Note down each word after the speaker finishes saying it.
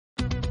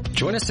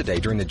Join us today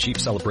during the Jeep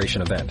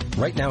Celebration event.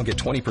 Right now, get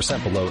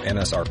 20% below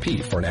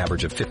MSRP for an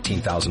average of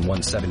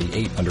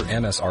 $15,178 under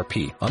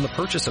MSRP on the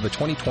purchase of a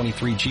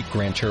 2023 Jeep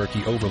Grand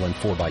Cherokee Overland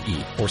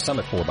 4xE or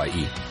Summit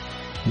 4xE.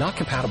 Not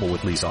compatible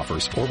with lease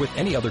offers or with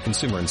any other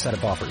consumer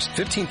incentive offers.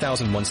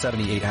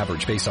 $15,178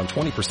 average based on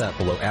 20%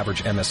 below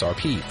average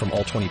MSRP from all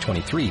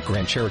 2023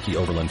 Grand Cherokee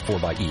Overland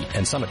 4xE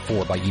and Summit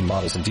 4xE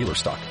models in dealer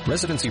stock.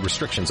 Residency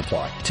restrictions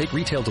apply. Take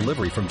retail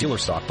delivery from dealer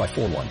stock by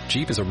 4/1.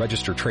 Jeep is a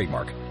registered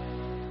trademark.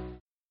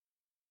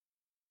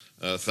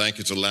 Thank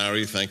you to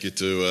Larry. Thank you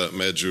to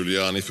Mayor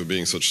Giuliani for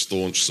being such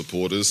staunch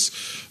supporters.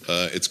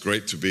 It's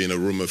great to be in a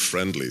room of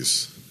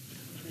friendlies.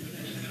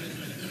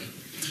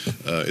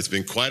 It's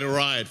been quite a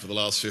ride for the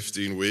last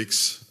 15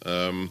 weeks.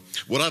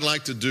 What I'd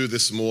like to do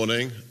this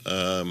morning,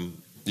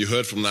 you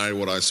heard from Larry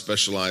what I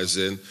specialize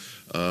in.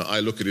 I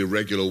look at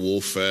irregular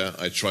warfare.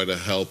 I try to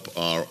help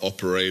our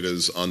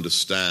operators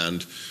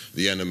understand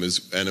the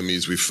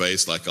enemies we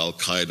face, like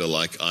Al-Qaeda,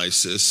 like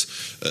ISIS.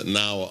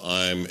 Now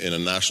I'm in a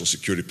national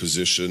security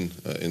position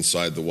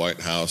inside the White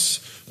House,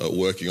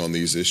 working on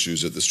these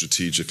issues at the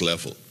strategic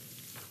level.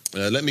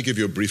 Let me give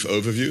you a brief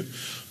overview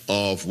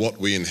of what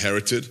we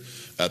inherited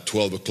at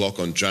 12 o'clock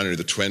on January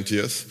the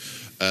 20th,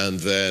 and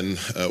then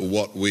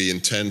what we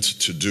intend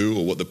to do,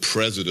 or what the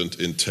President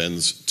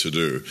intends to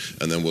do,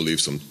 and then we'll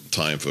leave some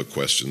time for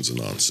questions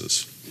and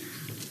answers.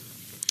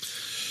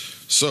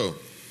 So,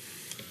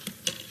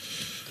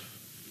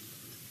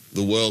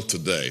 the world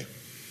today.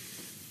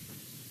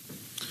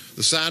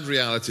 The sad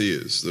reality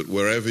is that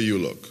wherever you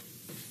look,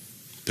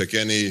 pick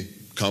any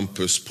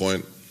compass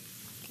point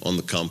on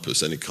the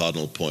compass, any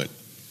cardinal point,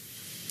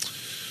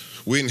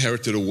 we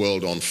inherited a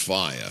world on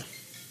fire.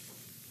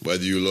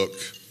 Whether you look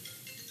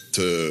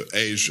to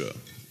Asia,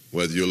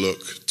 whether you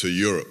look to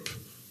Europe,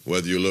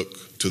 whether you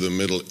look to the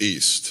Middle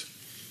East,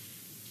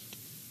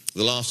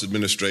 the last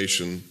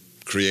administration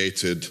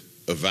created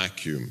a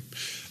vacuum,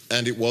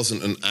 and it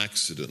wasn't an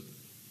accident.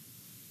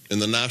 In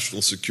the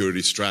National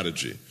Security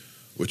Strategy,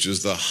 which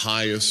is the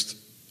highest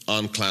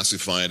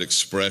unclassified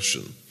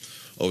expression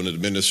of an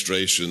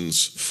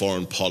administration's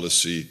foreign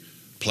policy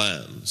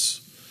plans,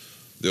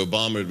 the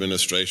Obama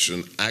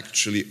administration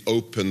actually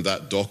opened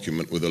that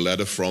document with a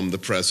letter from the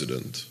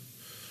President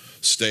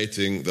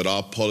stating that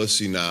our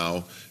policy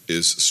now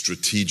is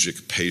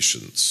strategic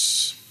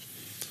patience.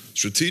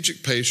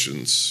 Strategic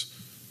patience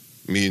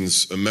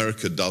means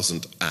America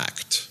doesn't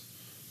act.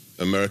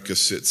 America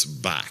sits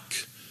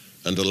back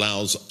and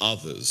allows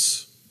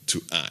others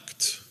to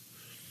act.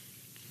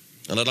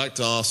 And I'd like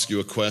to ask you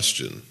a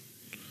question.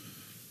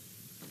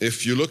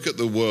 If you look at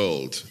the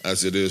world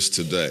as it is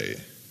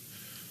today,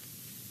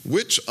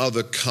 which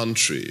other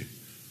country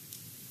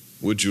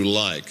would you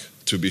like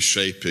to be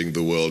shaping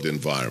the world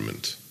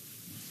environment,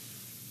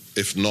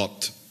 if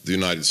not the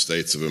United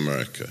States of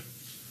America?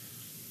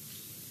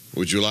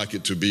 Would you like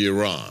it to be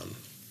Iran?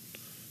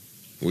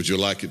 Would you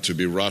like it to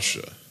be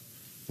Russia?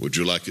 Would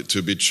you like it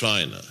to be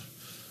China?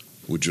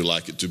 Would you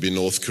like it to be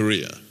North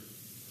Korea?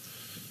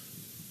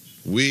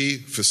 We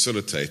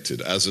facilitated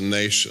as a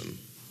nation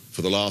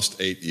for the last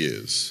 8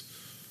 years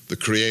the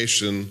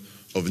creation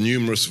of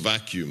numerous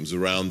vacuums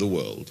around the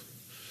world,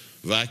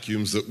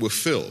 vacuums that were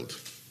filled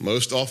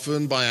most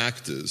often by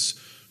actors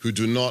who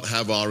do not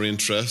have our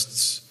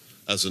interests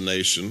as a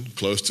nation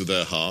close to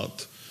their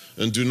heart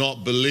and do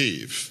not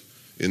believe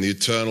in the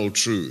eternal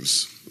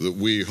truths that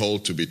we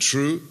hold to be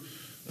true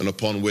and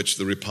upon which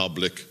the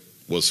Republic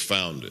was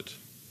founded.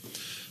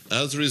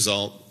 As a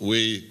result,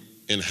 we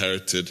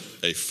inherited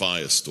a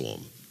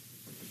firestorm.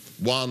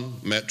 One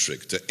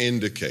metric to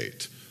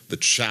indicate the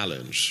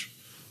challenge,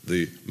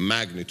 the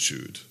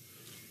magnitude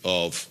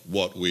of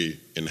what we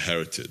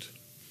inherited.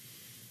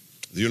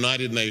 The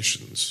United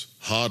Nations,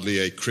 hardly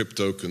a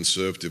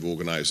crypto-conservative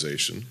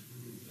organization,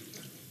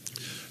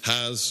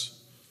 has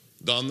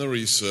done the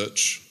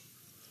research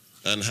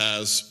and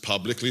has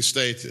publicly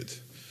stated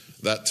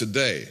that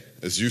today,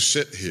 as you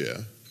sit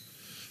here,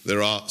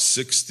 there are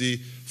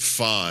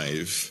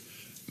 65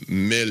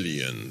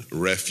 million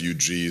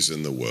refugees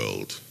in the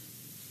world.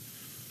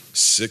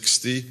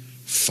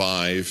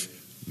 65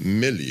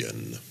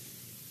 million.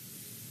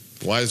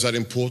 Why is that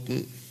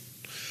important?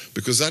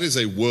 Because that is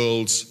a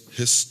world's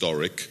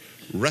historic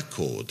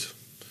record.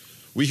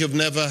 We have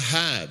never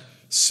had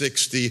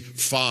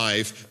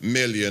 65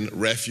 million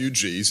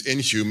refugees in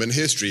human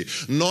history.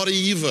 Not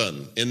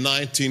even in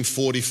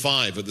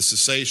 1945 at the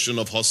cessation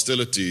of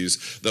hostilities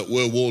that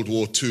were World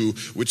War II,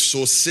 which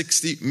saw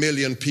 60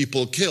 million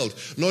people killed.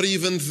 Not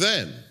even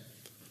then,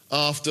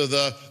 after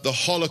the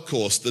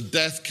Holocaust, the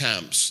death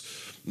camps,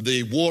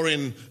 the war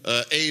in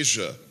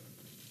Asia,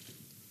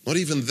 not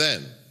even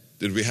then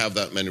did we have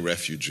that many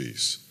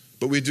refugees.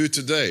 But we do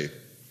today.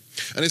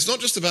 And it's not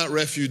just about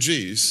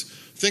refugees.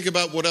 Think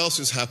about what else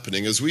is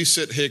happening as we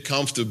sit here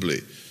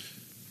comfortably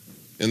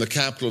in the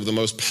capital of the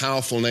most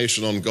powerful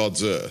nation on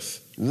God's earth.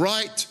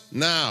 Right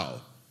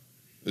now,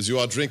 as you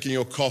are drinking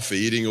your coffee,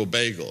 eating your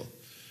bagel,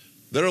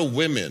 there are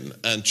women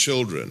and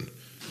children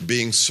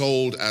being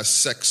sold as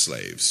sex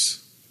slaves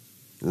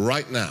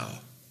right now,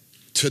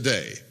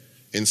 today,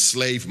 in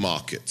slave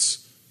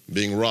markets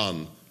being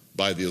run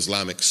by the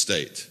Islamic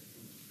State.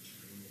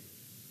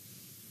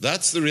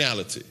 That's the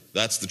reality.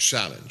 That's the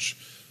challenge.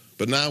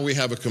 But now we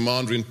have a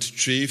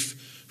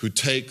commander-in-chief who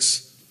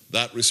takes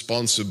that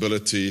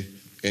responsibility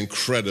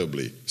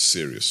incredibly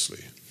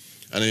seriously.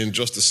 And in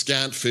just a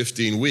scant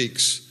 15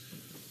 weeks,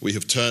 we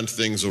have turned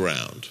things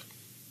around.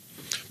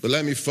 But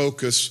let me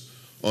focus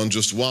on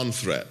just one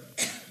threat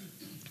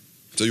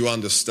so you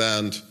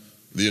understand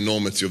the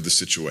enormity of the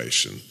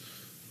situation.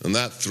 And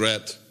that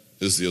threat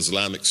is the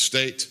Islamic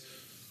State,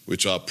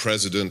 which our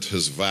president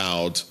has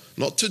vowed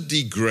not to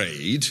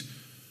degrade,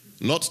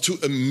 not to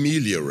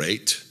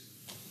ameliorate,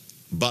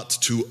 but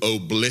to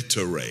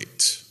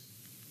obliterate.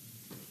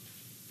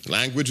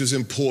 Language is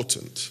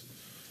important.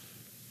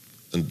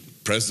 And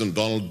President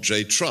Donald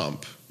J.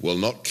 Trump will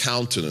not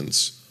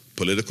countenance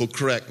political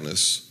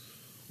correctness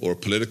or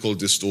political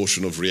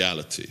distortion of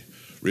reality.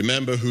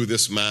 Remember who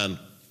this man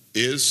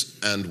is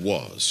and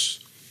was.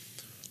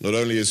 Not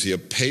only is he a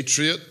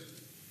patriot,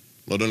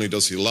 not only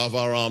does he love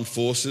our armed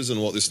forces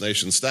and what this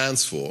nation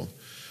stands for,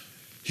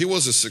 he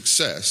was a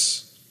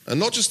success, and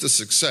not just a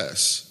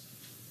success,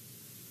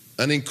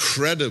 an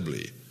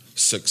incredibly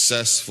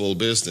successful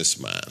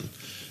businessman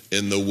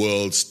in the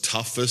world's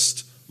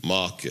toughest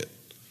market,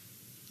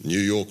 New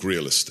York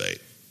real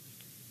estate.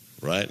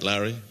 Right,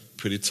 Larry?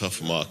 Pretty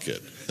tough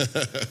market.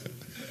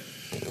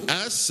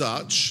 As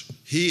such,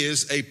 he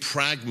is a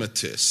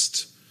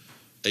pragmatist,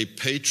 a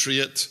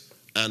patriot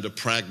and a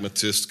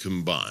pragmatist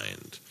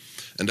combined.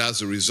 And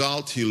as a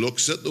result, he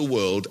looks at the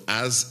world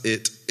as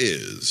it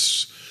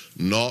is,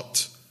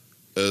 not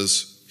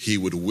as he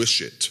would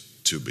wish it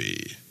to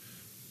be.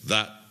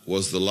 That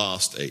was the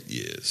last 8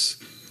 years,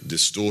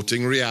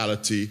 distorting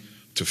reality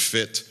to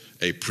fit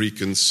a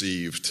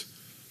preconceived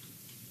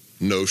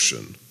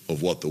notion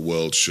of what the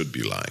world should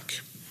be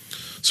like.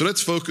 So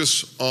let's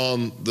focus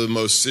on the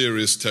most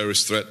serious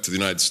terrorist threat to the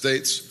United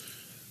States,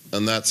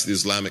 and that's the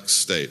Islamic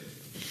State.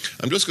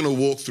 I'm just going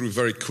to walk through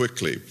very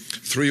quickly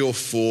 3 or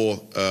 4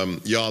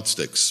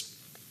 yardsticks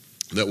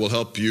that will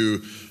help you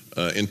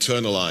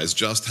internalize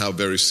just how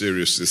very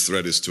serious this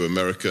threat is to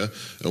America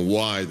and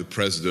why the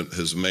president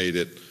has made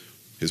it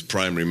his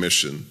primary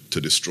mission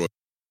to destroy.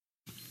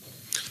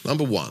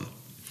 Number 1,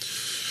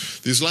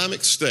 the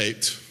Islamic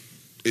State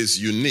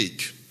is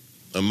unique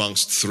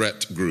amongst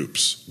threat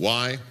groups.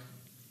 Why?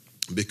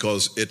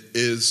 Because it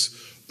is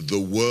the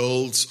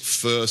world's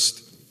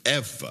first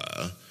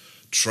ever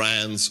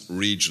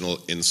trans-regional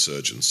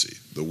insurgency.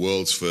 The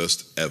world's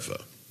first ever.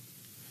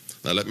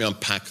 Now let me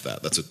unpack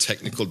that. That's a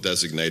technical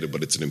designator,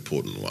 but it's an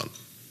important one.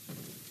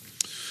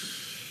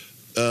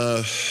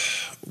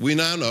 We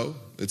now know,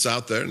 it's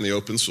out there in the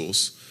open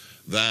source,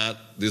 that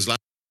the Islamic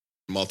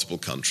State in multiple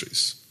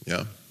countries,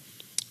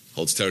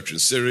 holds territory in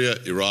Syria,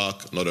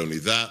 Iraq. Not only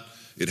that,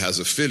 it has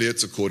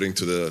affiliates, according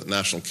to the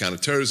National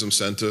Counterterrorism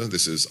Center.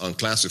 This is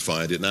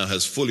unclassified. It now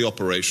has fully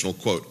operational,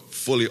 quote,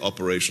 fully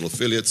operational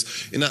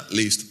affiliates in at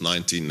least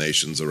 19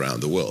 nations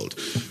around the world.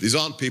 These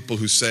aren't people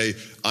who say,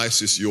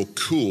 ISIS, you're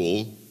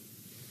cool.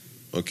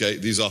 Okay,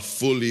 these are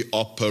fully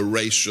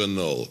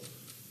operational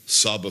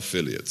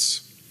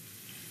sub-affiliates.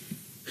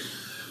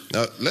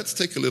 Now, let's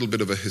take a little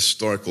bit of a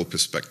historical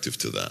perspective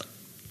to that.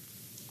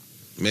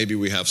 Maybe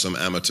we have some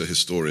amateur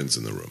historians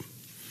in the room.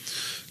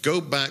 Go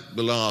back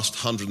the last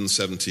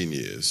 117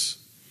 years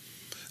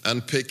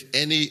and pick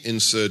any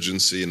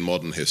insurgency in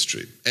modern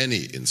history,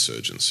 any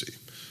insurgency,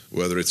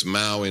 whether it's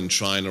Mao in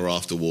China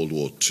after World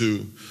War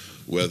II,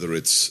 whether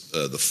it's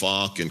the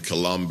FARC in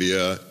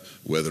Colombia,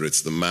 whether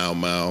it's the Mau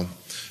Mau,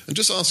 and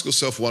just ask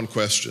yourself one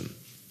question.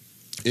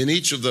 In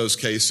each of those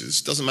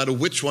cases, doesn't matter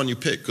which one you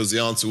pick because the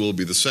answer will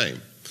be the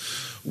same.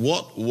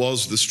 What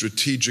was the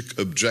strategic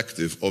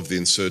objective of the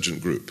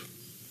insurgent group?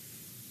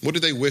 What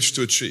did they wish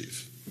to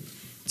achieve?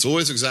 It's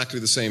always exactly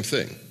the same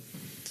thing.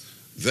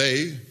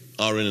 They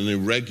are in an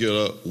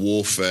irregular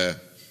warfare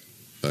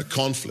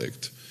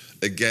conflict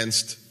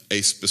against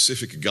a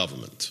specific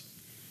government.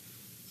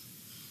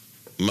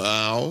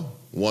 Mao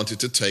wanted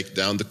to take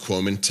down the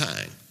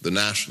Kuomintang, the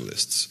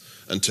nationalists,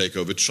 and take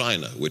over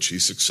China, which he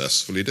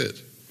successfully did.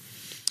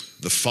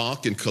 The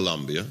FARC in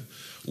Colombia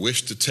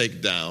wished to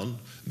take down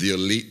the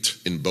elite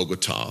in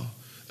Bogota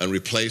and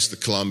replace the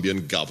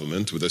Colombian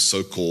government with a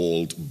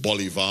so-called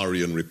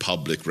Bolivarian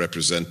republic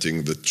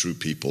representing the true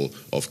people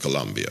of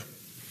Colombia.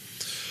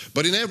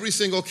 But in every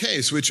single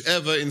case,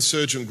 whichever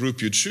insurgent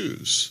group you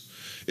choose,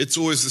 it's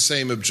always the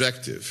same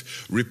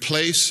objective.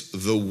 Replace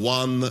the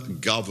one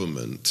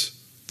government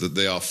that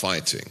they are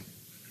fighting.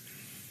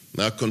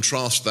 Now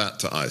contrast that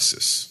to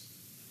ISIS.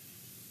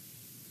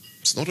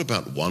 It's not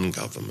about one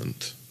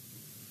government.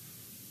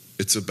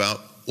 It's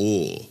about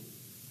all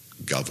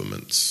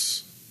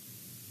governments.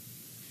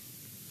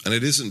 And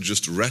it isn't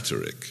just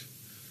rhetoric.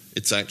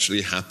 It's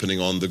actually happening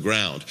on the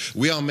ground.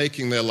 We are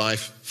making their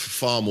life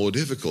far more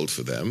difficult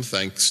for them,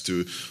 thanks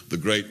to the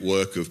great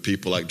work of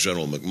people like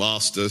General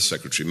McMaster,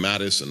 Secretary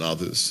Mattis, and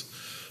others.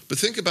 But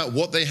think about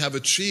what they have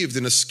achieved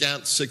in a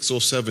scant 6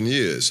 or 7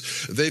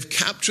 years. They've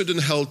captured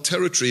and held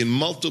territory in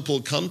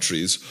multiple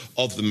countries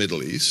of the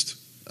Middle East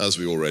as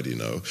we already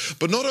know.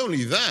 But not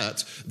only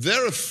that,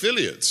 their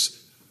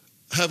affiliates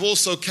have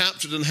also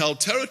captured and held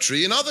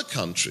territory in other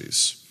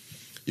countries.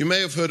 You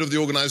may have heard of the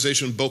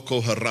organization Boko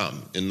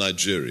Haram in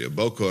Nigeria.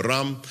 Boko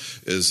Haram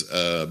is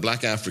a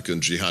black African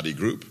jihadi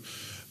group.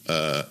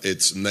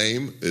 Its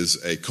name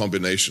is a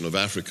combination of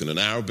African and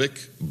Arabic.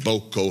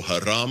 Boko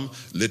Haram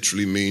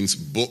literally means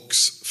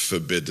books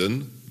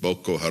forbidden,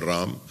 Boko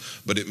Haram,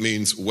 but it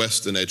means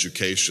Western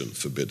education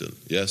forbidden.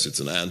 Yes, it's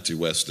an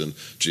anti-Western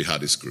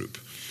jihadist group.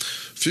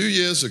 A few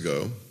years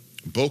ago,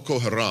 Boko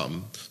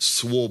Haram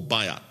swore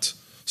bayat,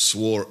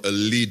 swore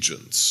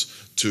allegiance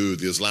to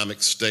the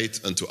Islamic State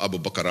and to Abu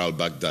Bakr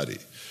al-Baghdadi.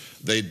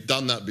 They'd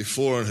done that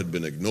before and had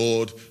been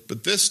ignored,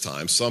 but this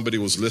time somebody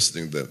was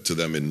listening to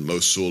them in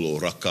Mosul or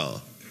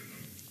Raqqa.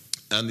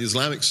 And the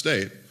Islamic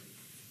State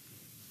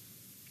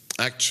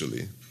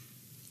actually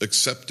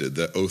accepted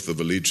their oath of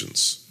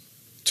allegiance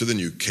to the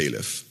new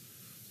caliph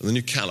and the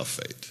new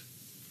caliphate.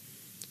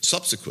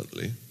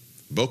 Subsequently,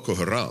 Boko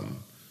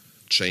Haram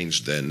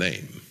changed their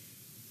name.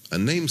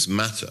 And names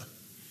matter.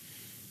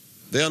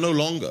 They are no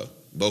longer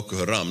Boko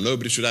Haram.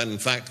 Nobody should, in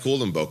fact, call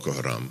them Boko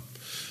Haram.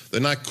 They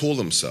now call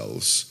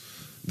themselves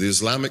the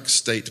Islamic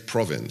State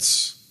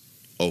Province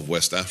of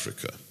West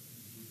Africa.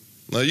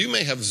 Now, you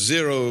may have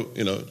zero,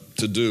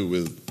 to do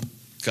with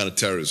kind of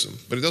terrorism,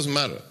 but it doesn't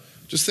matter.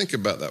 Just think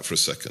about that for a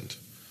second.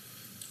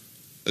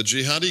 A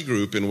jihadi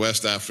group in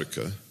West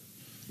Africa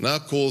now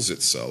calls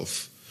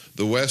itself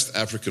the West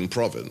African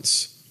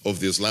Province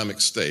of the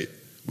Islamic State,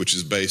 which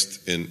is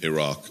based in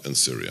Iraq and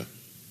Syria.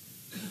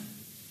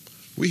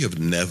 We have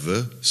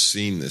never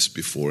seen this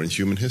before in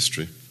human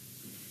history.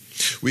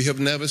 We have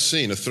never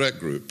seen a threat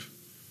group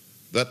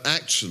that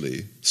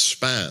actually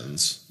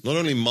spans not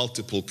only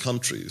multiple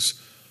countries,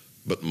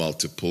 but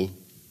multiple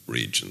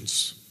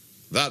regions.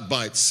 That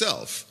by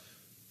itself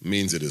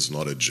means it is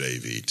not a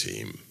JV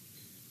team,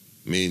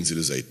 means it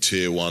is a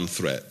tier 1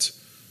 threat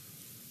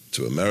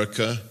to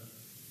America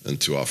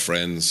and to our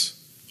friends,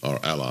 our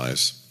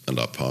allies, and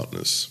our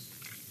partners.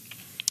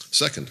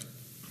 Second,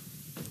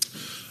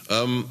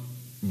 the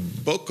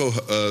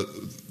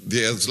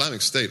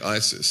Islamic State,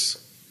 ISIS,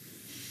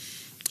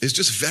 is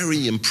just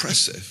very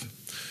impressive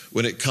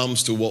when it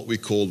comes to what we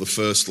call the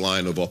first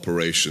line of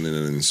operation in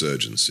an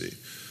insurgency,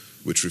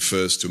 which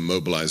refers to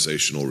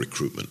mobilization or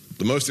recruitment.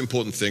 The most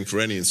important thing for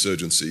any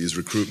insurgency is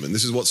recruitment.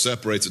 This is what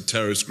separates a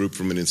terrorist group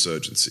from an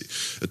insurgency.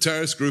 A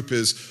terrorist group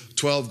is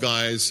 12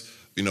 guys,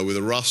 with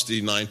a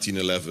rusty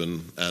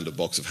 1911 and a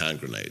box of hand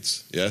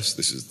grenades. Yes,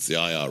 this is the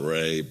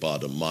IRA,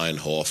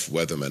 Baader-Meinhof,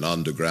 Weathermen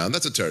Underground.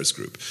 That's a terrorist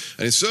group.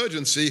 An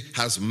insurgency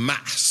has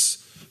mass,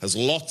 has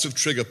lots of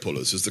trigger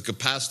pullers, has the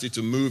capacity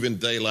to move in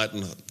daylight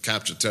and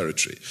capture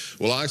territory.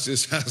 Well,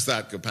 ISIS has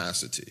that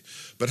capacity.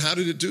 But how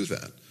did it do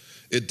that?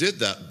 It did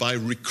that by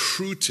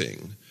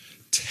recruiting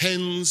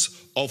tens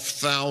of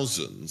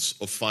thousands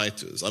of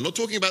fighters. I'm not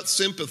talking about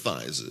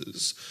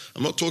sympathizers.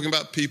 I'm not talking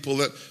about people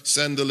that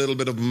send a little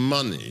bit of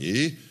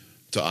money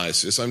to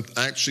ISIS. I'm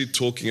actually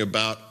talking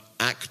about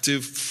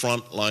active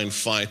frontline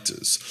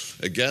fighters.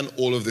 Again,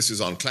 all of this is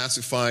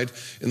unclassified.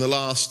 In the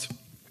last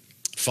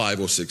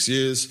 5 or 6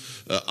 years,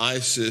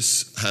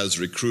 ISIS has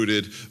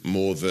recruited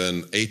more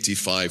than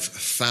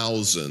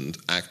 85,000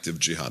 active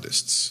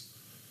jihadists.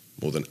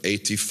 More than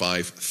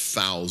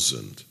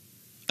 85,000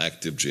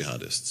 active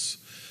jihadists.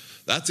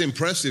 That's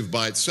impressive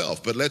by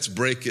itself, but let's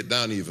break it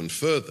down even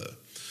further.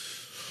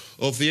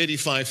 Of the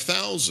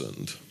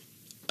 85,000,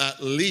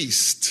 at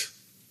least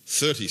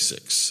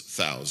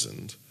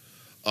 36,000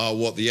 are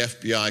what the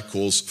FBI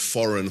calls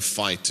foreign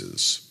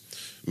fighters,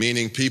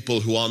 meaning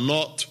people who are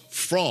not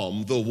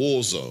from the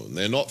war zone.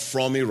 They're not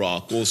from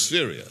Iraq or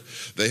Syria.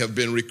 They have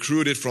been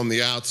recruited from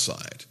the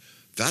outside.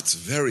 That's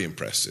very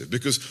impressive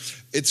because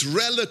it's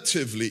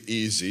relatively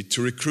easy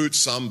to recruit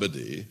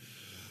somebody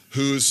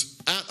who's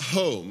at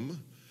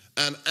home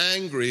and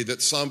angry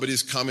that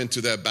somebody's come into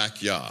their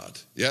backyard.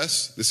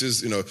 Yes? This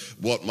is,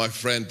 what my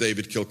friend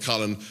David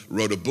Kilcullen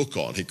wrote a book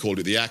on. He called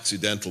it The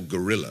Accidental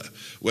Guerrilla.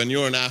 When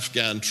you're an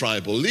Afghan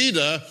tribal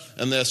leader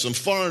and there's some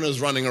foreigners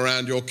running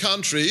around your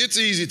country, it's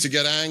easy to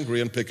get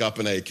angry and pick up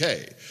an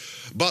AK.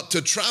 But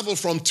to travel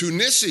from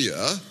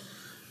Tunisia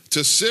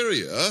to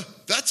Syria,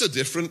 that's a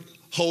different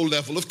whole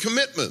level of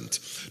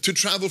commitment. To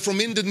travel from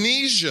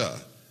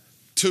Indonesia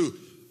to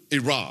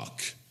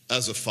Iraq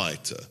as a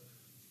fighter,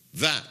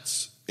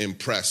 that's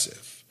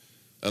impressive.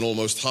 And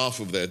almost half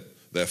of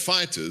their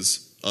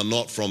fighters are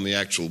not from the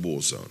actual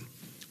war zone.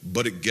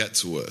 But it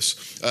gets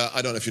worse.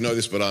 I don't know if you know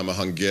this, but I'm a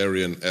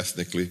Hungarian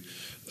ethnically.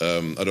 I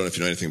don't know if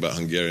you know anything about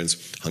Hungarians.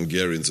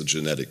 Hungarians are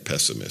genetic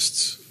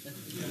pessimists.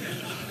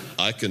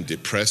 I can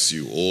depress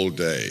you all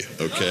day,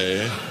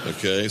 okay?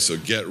 Okay, so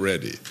get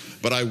ready.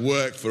 But I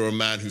work for a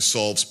man who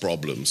solves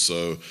problems,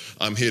 so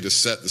I'm here to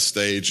set the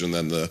stage and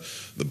then the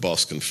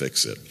boss can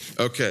fix it.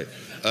 Okay,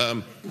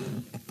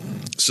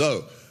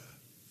 so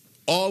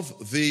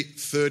of the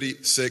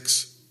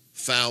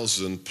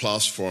 36,000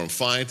 plus foreign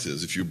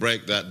fighters, if you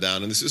break that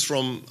down, and this is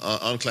from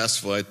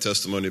unclassified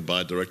testimony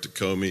by Director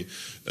Comey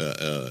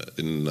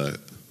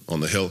on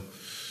the Hill,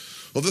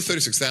 Of the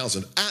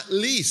 36,000, at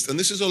least, and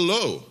this is a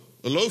low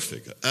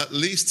figure, at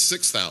least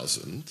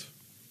 6,000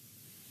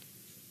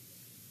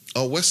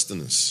 are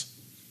Westerners.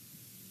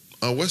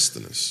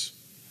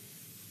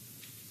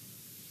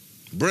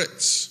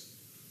 Brits,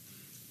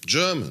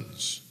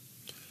 Germans,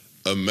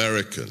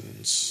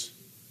 Americans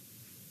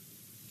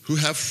who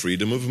have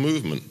freedom of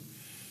movement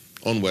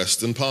on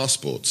Western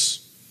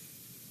passports.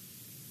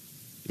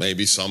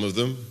 Maybe some of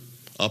them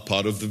are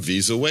part of the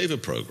visa waiver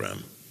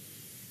program.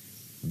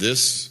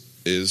 This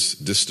is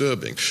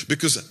disturbing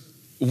because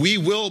we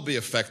will be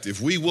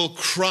effective. We will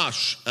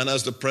crush, and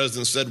as the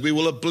president said, we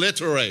will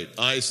obliterate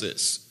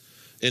ISIS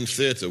in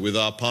theater with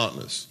our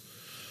partners.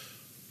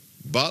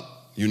 But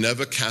you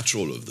never catch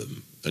all of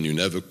them, and you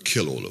never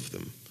kill all of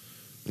them.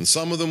 And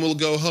some of them will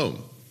go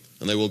home,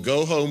 and they will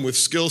go home with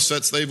skill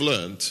sets they've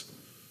learned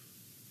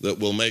that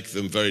will make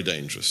them very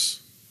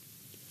dangerous.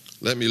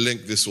 Let me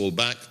link this all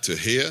back to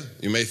here.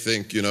 You may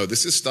think,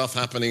 this is stuff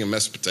happening in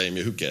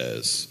Mesopotamia, who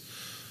cares?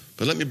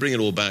 But let me bring it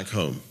all back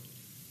home.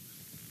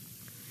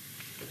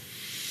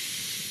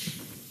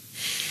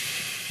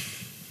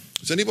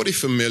 Is anybody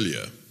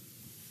familiar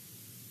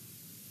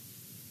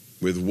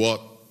with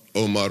what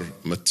Omar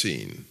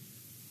Mateen,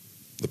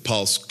 the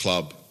Pulse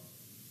Club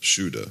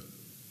shooter,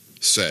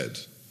 said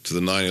to the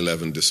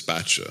 9/11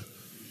 dispatcher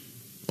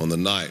on the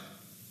night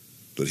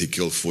that he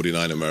killed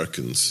 49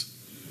 Americans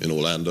in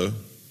Orlando?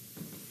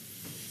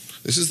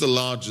 This is the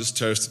largest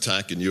terrorist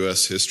attack in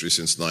U.S. history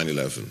since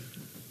 9/11.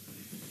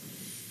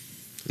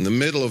 In the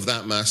middle of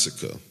that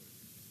massacre,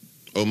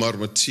 Omar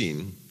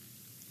Mateen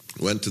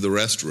went to the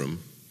restroom,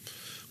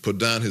 put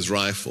down his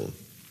rifle,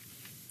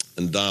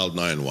 and dialed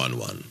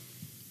 911.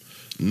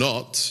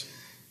 Not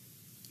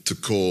to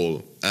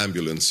call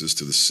ambulances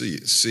to the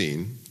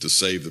scene to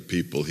save the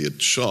people he had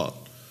shot,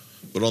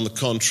 but on the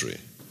contrary,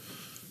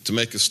 to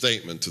make a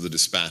statement to the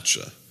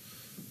dispatcher.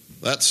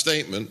 That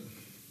statement,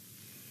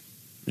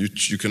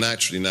 you can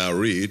actually now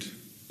read,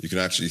 you can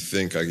actually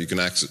think, you can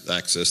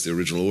access the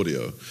original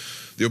audio.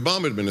 The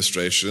Obama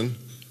administration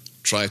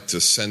tried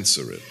to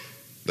censor it.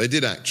 They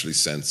did actually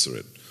censor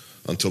it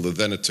until the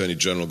then Attorney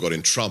General got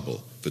in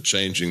trouble for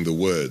changing the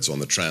words on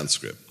the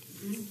transcript.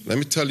 Let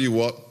me tell you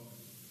what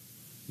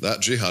that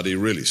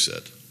jihadi really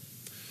said.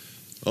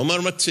 Omar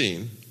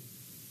Mateen,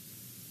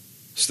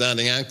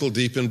 standing ankle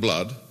deep in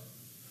blood,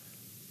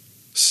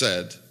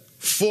 said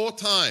 4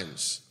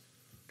 times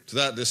to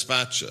that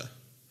dispatcher,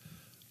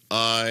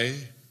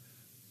 "I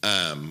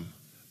am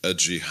a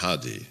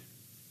jihadi.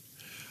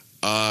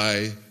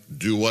 I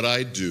do what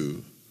I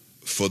do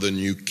for the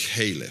new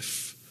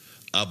caliph,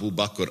 Abu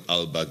Bakr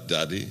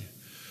al-Baghdadi,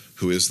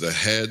 who is the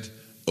head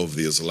of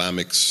the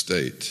Islamic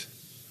State."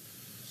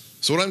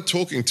 So what I'm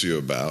talking to you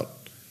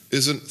about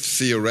isn't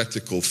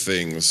theoretical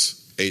things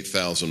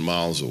 8,000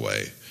 miles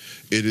away.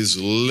 It is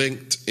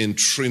linked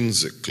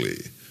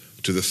intrinsically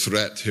to the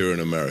threat here in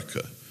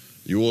America.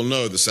 You all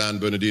know the San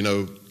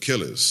Bernardino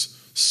killers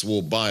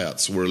swore bayat,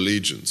 swore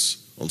allegiance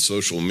on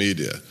social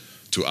media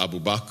to Abu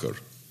Bakr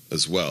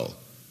as well.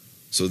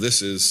 So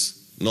this is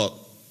not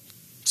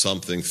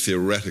something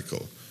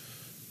theoretical,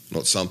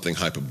 not something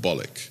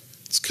hyperbolic.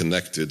 It's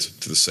connected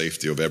to the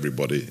safety of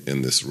everybody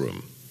in this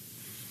room.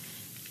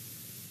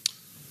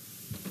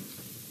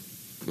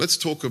 Let's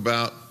talk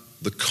about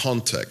the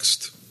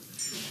context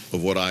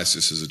of what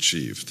ISIS has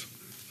achieved.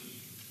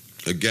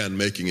 Again,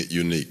 making it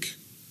unique.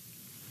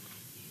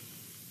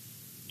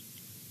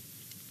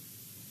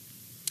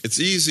 It's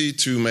easy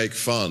to make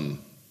fun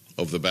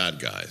of the bad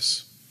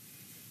guys.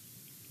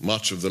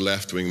 Much of the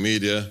left-wing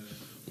media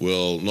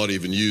will not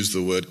even use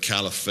the word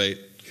caliphate.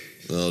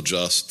 They'll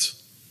just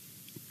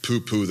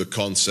poo-poo the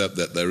concept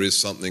that there is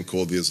something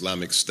called the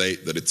Islamic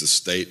State, that it's a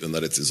state and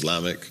that it's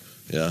Islamic.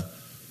 Yeah.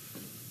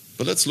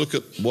 But let's look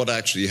at what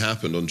actually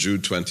happened on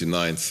June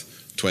 29th,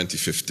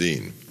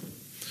 2015.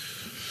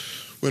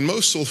 When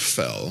Mosul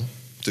fell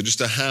to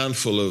just a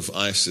handful of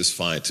ISIS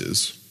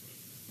fighters,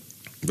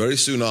 very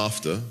soon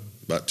after,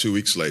 about 2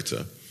 weeks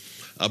later,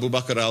 Abu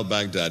Bakr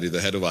al-Baghdadi,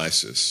 the head of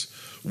ISIS,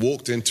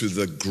 walked into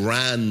the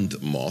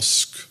Grand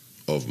Mosque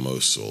of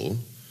Mosul,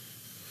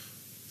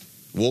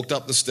 walked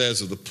up the stairs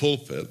of the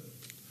pulpit,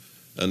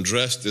 and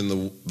dressed in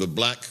the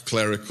black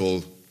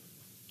clerical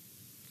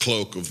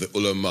cloak of the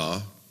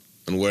ulama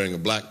and wearing a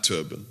black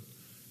turban,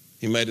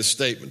 he made a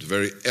statement, a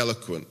very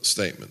eloquent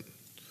statement,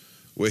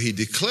 where he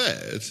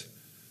declared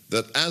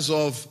that as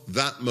of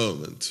that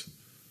moment,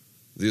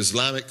 the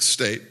Islamic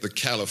State, the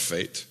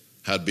Caliphate,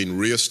 had been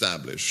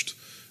reestablished,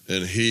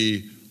 and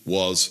he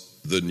was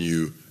the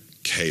new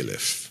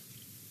caliph.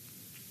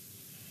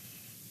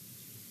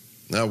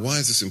 Now, why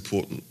is this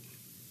important?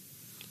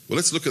 Well,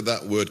 let's look at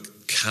that word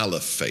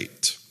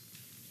caliphate.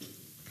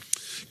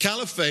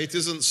 Caliphate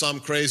isn't some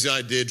crazy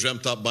idea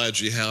dreamt up by a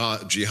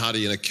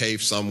jihadi in a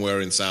cave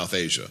somewhere in South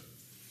Asia.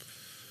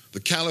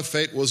 The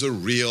caliphate was a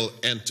real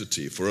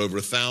entity for over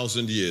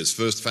 1,000 years,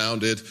 first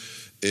founded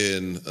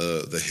in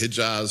the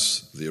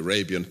Hijaz, the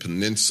Arabian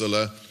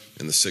Peninsula,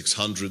 in the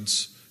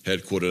 600s,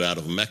 headquartered out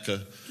of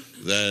Mecca.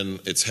 Then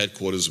its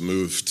headquarters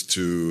moved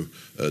to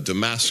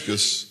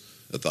Damascus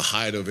at the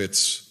height of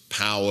its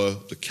power.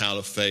 The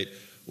caliphate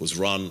was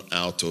run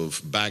out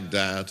of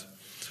Baghdad.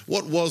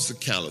 What was the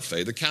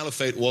caliphate? The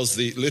caliphate was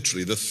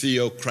literally the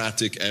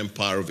theocratic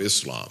empire of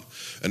Islam,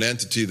 an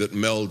entity that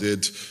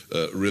melded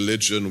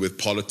religion with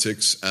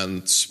politics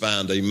and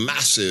spanned a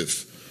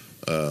massive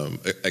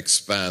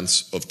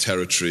expanse of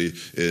territory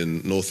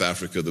in North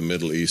Africa, the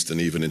Middle East, and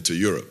even into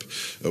Europe.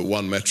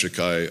 One metric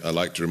I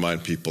like to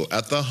remind people,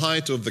 at the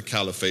height of the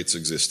caliphate's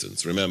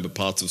existence, remember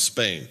parts of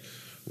Spain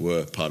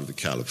were part of the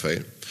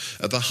caliphate,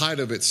 at the height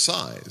of its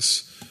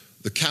size,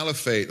 the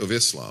Caliphate of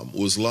Islam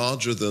was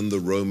larger than the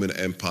Roman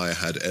Empire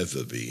had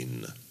ever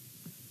been.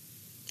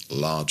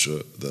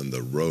 Larger than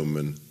the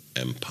Roman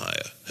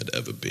Empire had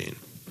ever been.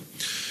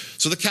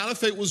 So the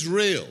Caliphate was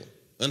real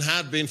and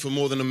had been for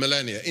more than a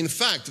millennia. In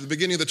fact, at the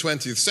beginning of the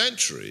 20th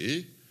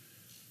century,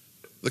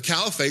 the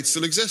Caliphate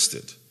still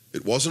existed.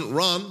 It wasn't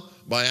run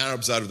by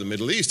Arabs out of the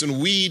Middle East,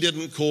 and we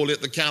didn't call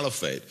it the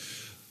Caliphate.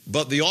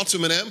 But the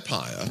Ottoman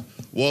Empire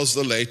was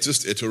the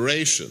latest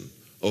iteration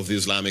of the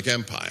Islamic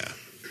Empire.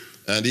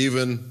 And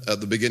even at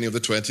the beginning of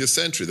the 20th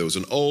century, there was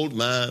an old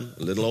man,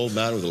 a little old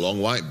man with a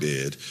long white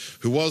beard,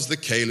 who was the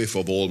caliph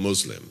of all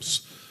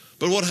Muslims.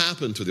 But what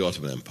happened to the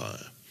Ottoman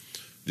Empire?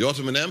 The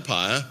Ottoman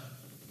Empire,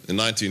 in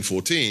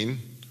 1914,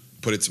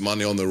 put its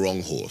money on the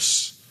wrong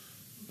horse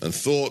and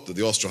thought that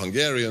the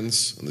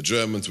Austro-Hungarians and the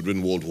Germans would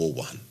win World War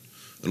I.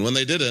 And when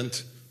they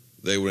didn't,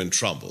 they were in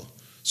trouble.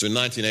 So in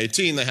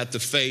 1918, they had to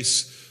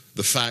face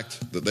the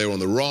fact that they were on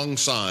the wrong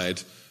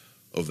side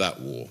of that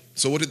war.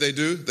 So what did they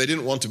do? They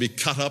didn't want to be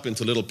cut up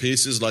into little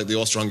pieces like the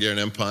Austro-Hungarian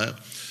Empire.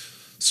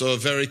 So a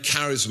very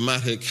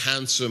charismatic,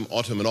 handsome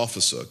Ottoman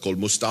officer called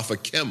Mustafa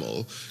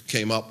Kemal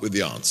came up with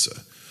the answer.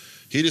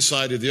 He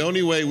decided the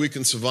only way we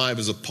can survive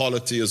as a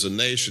polity, as a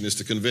nation, is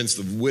to convince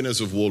the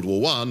winners of World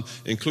War I,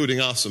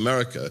 including us,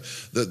 America,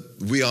 that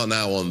we are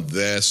now on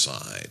their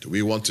side.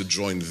 We want to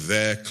join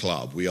their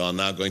club. We are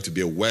now going to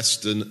be a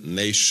Western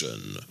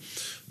nation.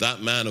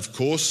 That man, of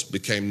course,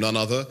 became none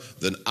other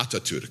than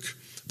Atatürk,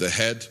 the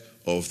head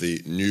of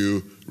the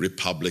new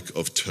Republic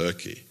of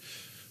Turkey.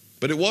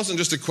 But it wasn't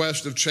just a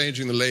question of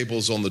changing the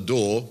labels on the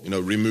door,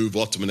 remove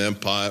Ottoman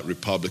Empire,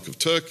 Republic of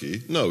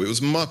Turkey. No, it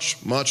was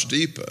much, much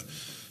deeper,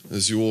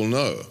 as you all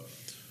know.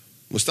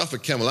 Mustafa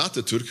Kemal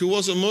Atatürk, who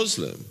was a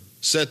Muslim,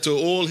 said to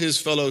all his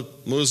fellow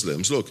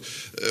Muslims, look,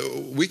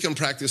 we can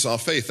practice our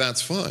faith,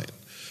 that's fine.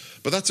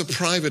 But that's a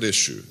private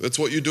issue. That's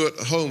what you do at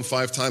home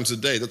 5 times a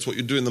day. That's what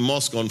you do in the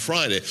mosque on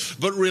Friday.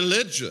 But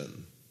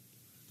religion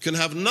can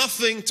have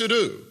nothing to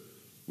do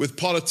with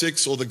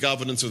politics or the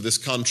governance of this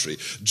country.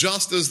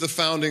 Just as the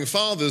founding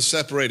fathers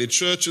separated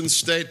church and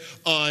state,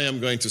 I am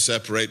going to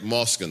separate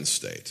mosque and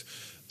state.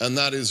 And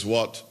that is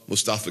what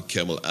Mustafa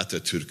Kemal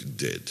Atatürk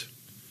did.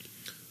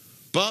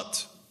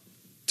 But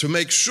to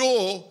make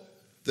sure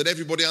that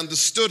everybody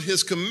understood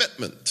his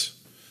commitment,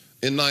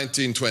 in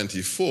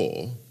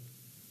 1924,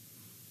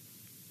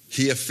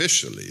 he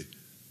officially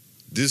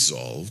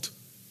dissolved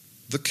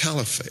the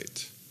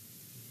caliphate.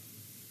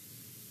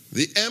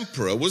 The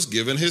emperor was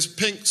given his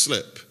pink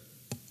slip,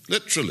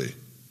 literally.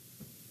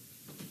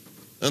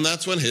 And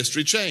that's when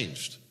history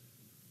changed.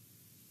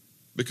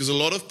 Because a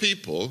lot of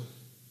people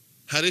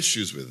had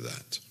issues with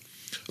that.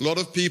 A lot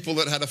of people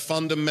that had a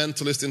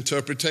fundamentalist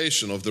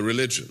interpretation of the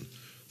religion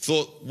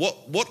thought,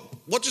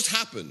 what just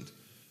happened?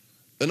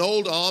 An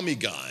old army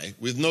guy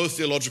with no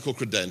theological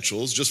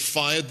credentials just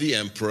fired the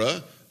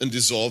emperor and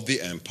dissolved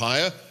the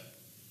empire.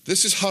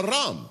 This is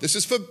haram. This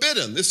is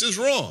forbidden. This is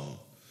wrong.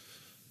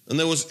 And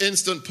there was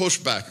instant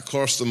pushback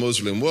across the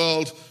Muslim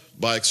world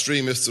by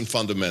extremists and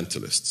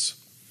fundamentalists.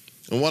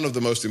 And one of the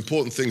most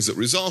important things that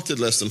resulted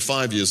less than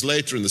 5 years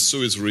later in the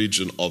Suez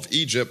region of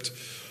Egypt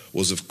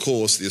was, of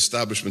course, the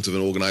establishment of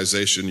an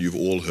organization you've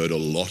all heard a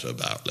lot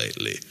about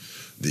lately,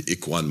 the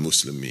Ikhwan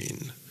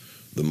Muslimin,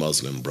 the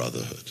Muslim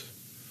Brotherhood.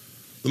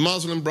 The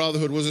Muslim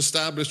Brotherhood was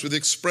established with the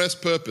express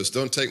purpose,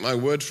 don't take my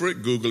word for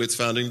it, Google its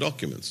founding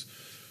documents.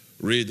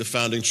 Read the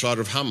founding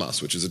charter of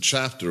Hamas, which is a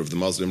chapter of the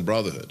Muslim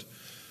Brotherhood.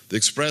 The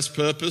express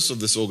purpose of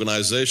this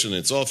organization and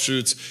its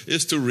offshoots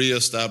is to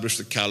re-establish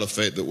the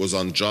caliphate that was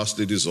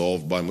unjustly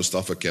dissolved by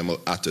Mustafa Kemal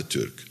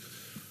Atatürk.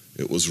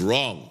 It was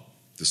wrong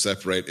to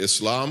separate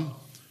Islam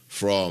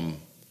from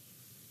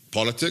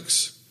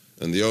politics,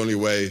 and the only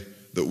way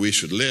that we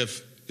should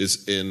live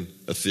is in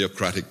a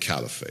theocratic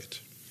caliphate.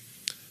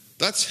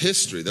 That's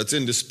history, that's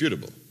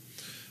indisputable.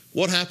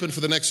 What happened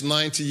for the next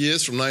 90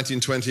 years from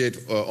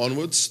 1928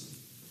 onwards?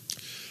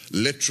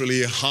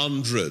 Literally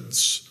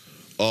hundreds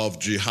of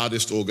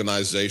jihadist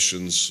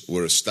organizations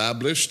were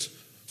established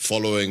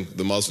following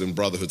the Muslim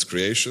Brotherhood's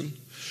creation.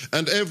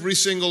 And every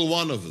single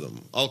one of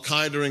them,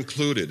 Al-Qaeda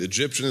included,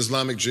 Egyptian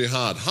Islamic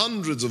Jihad,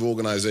 hundreds of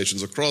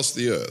organizations across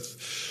the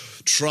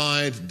earth,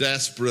 tried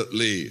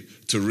desperately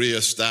to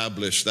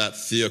re-establish that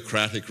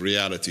theocratic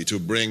reality, to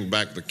bring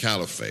back the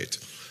caliphate.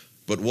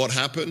 But what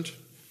happened?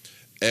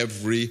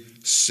 Every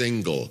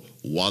single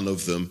one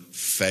of them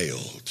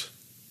failed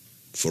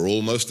for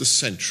almost a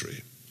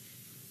century,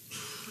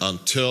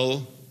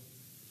 until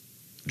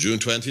June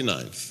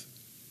 29th,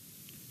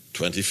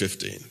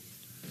 2015,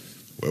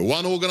 where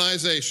one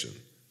organization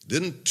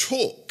didn't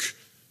talk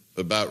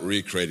about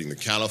recreating the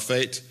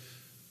caliphate.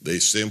 They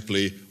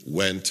simply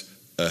went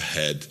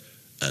ahead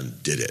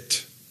and did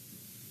it.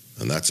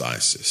 And that's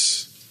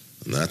ISIS.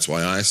 And that's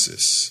why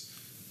ISIS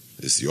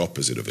is the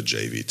opposite of a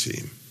JV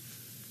team.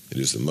 It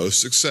is the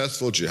most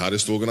successful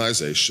jihadist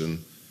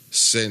organization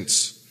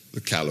since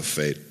the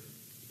caliphate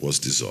was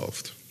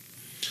dissolved.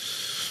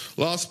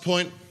 Last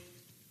point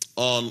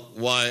on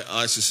why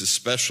ISIS is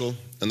special,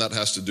 and that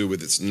has to do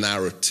with its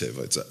narrative.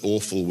 It's an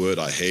awful word.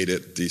 I hate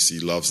it.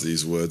 DC loves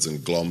these words and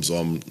gloms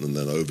on and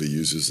then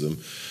overuses them.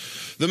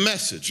 The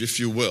message, if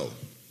you will,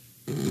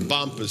 the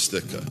bumper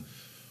sticker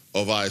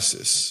of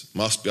ISIS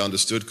must be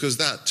understood, because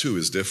that too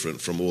is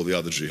different from all the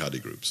other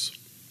jihadi groups.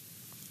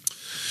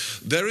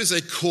 There is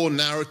a core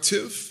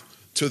narrative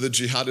to the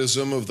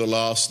jihadism of the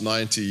last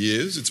 90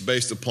 years. It's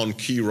based upon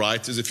key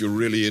writers. If you're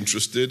really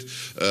interested,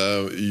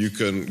 you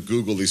can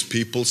Google these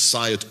people.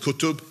 Sayyid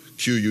Qutb,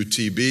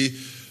 Q-U-T-B,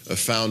 a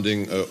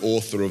founding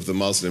author of the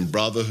Muslim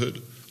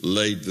Brotherhood,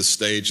 laid the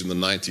stage in the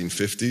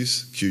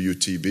 1950s,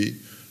 Q-U-T-B,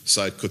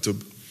 Sayyid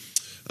Qutb.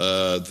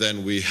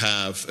 Then we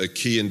have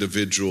key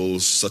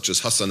individuals such as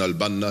Hassan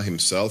al-Banna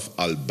himself,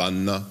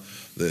 al-Banna,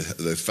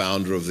 the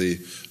founder of the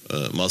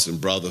Muslim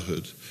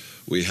Brotherhood.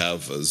 We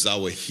have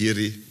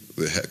Zawahiri,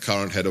 the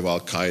current head of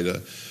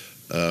Al-Qaeda.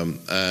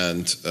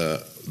 And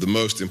the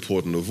most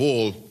important of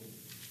all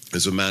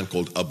is a man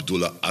called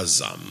Abdullah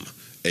Azzam,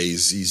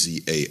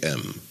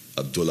 A-Z-Z-A-M,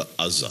 Abdullah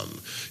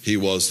Azzam. He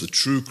was the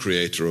true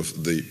creator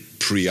of the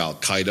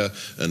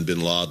pre-Al-Qaeda and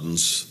bin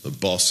Laden's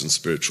boss and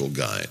spiritual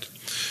guide.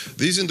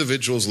 These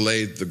individuals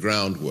laid the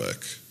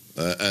groundwork,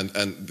 and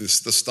the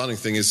stunning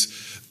thing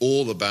is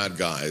all the bad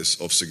guys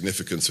of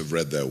significance have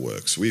read their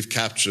works. We've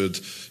captured,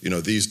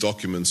 these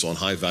documents on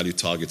high-value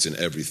targets in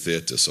every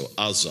theater. So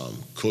Azzam,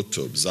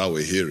 Qutb,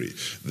 Zawahiri.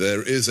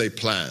 There is a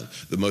plan.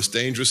 The most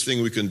dangerous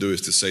thing we can do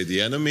is to say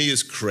the enemy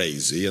is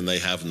crazy and they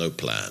have no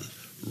plan.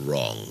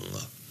 Wrong.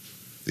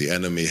 The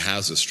enemy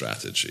has a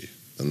strategy,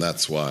 and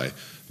that's why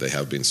they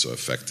have been so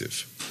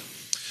effective.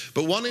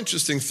 But one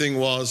interesting thing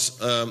was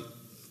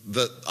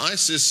that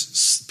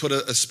ISIS put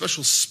a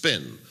special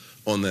spin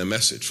on their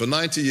message. For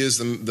 90 years,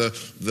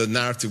 the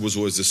narrative was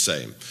always the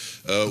same.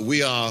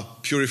 We are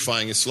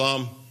purifying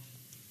Islam.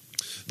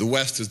 The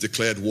West has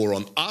declared war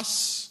on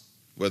us,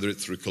 whether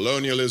it's through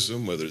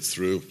colonialism, whether it's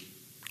through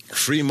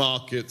free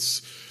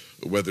markets,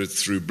 whether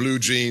it's through blue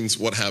jeans,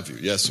 what have you.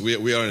 Yes,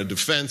 we are in a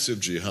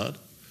defensive jihad.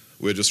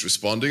 We're just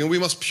responding, and we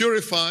must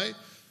purify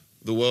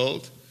the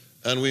world,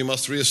 and we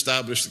must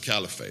reestablish the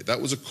caliphate.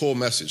 That was a core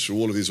message for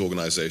all of these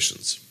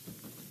organizations.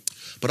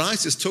 But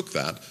ISIS took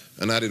that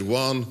and added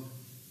one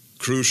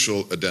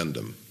crucial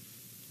addendum.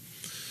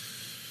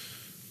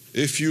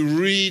 If you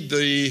read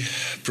the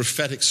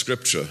prophetic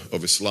scripture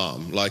of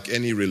Islam, like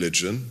any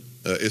religion,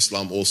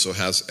 Islam also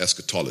has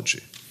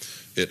eschatology.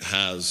 It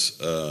has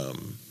a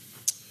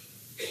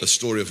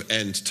story of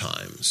end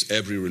times.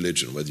 Every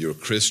religion, whether you're a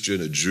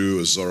Christian, a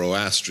Jew, a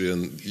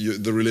Zoroastrian,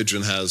 the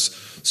religion has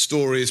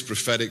stories,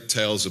 prophetic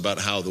tales about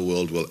how the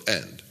world will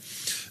end.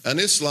 And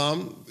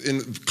Islam,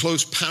 in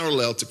close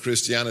parallel to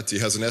Christianity,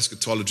 has an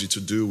eschatology to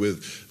do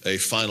with a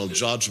final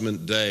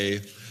judgment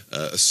day,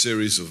 a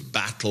series of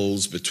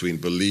battles between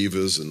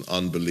believers and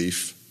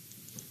unbelief.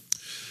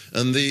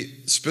 And the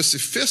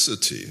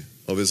specificity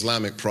of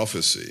Islamic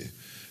prophecy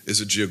is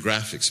a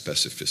geographic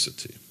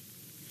specificity.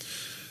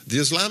 The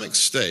Islamic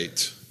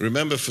State,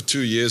 remember for 2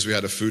 years we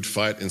had a food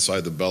fight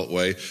inside the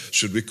Beltway.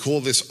 Should we call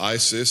this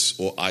ISIS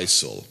or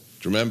ISIL?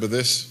 Do you remember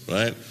this,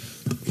 right?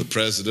 The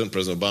President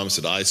Obama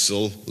said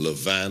ISIL,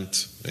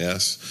 Levant,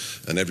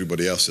 yes, and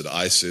everybody else said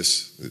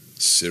ISIS,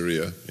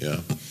 Syria, yeah.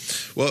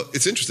 Well,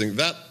 it's interesting,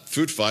 that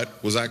food fight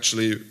was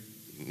actually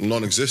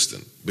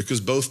non-existent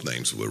because both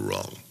names were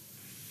wrong.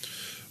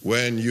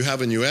 When you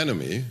have a new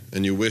enemy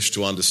and you wish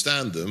to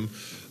understand them,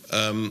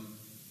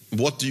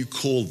 what do you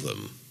call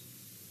them?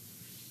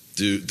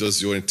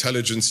 Does your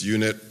intelligence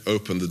unit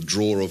open the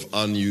drawer of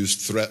unused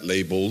threat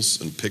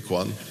labels and pick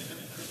one?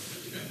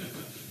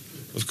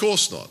 Of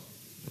course not.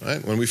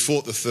 Right? When we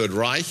fought the Third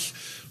Reich,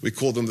 we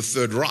called them the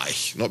Third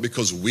Reich, not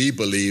because we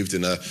believed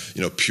in a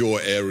pure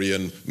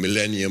Aryan,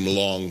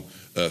 millennium-long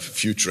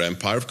future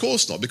empire. Of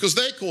course not, because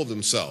they called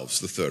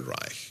themselves the Third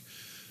Reich.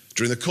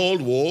 During the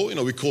Cold War,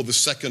 we called the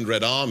Second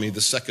Red Army,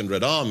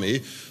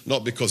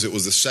 not because it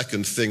was the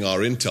second thing our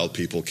intel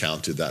people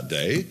counted that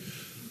day,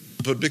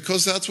 but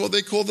because that's what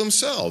they call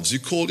themselves.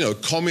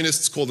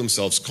 Communists call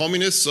themselves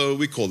communists, so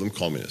we call them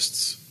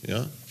communists.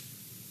 Yeah.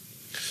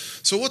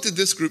 So what did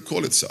this group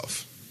call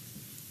itself?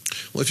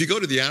 Well, if you go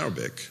to the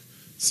Arabic,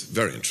 it's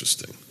very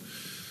interesting.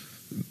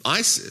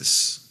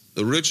 ISIS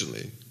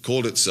originally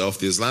called itself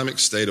the Islamic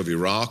State of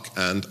Iraq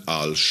and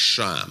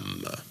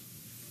Al-Sham,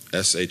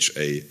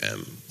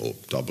 S-H-A-M, or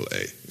double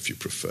A if you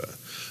prefer,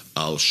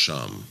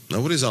 Al-Sham.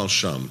 Now, what is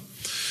Al-Sham?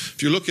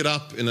 If you look it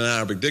up in an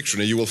Arabic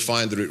dictionary, you will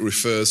find that it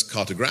refers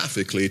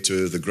cartographically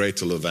to the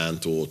Greater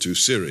Levant or to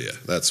Syria.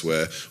 That's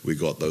where we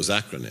got those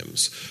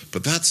acronyms.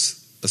 But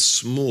that's a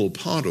small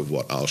part of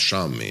what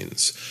Al-Sham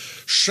means.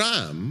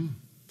 Sham,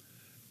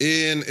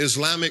 in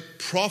Islamic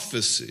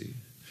prophecy,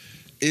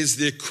 is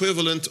the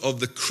equivalent of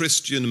the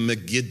Christian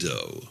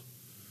Megiddo.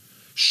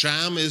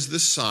 Sham is the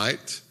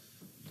site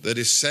that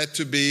is said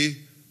to be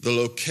the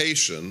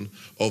location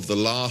of the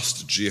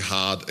last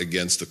jihad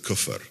against the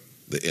kufr,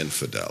 the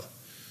infidel.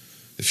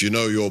 If you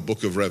know your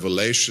book of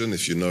Revelation,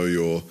 if you know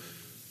your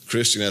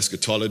Christian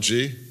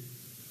eschatology,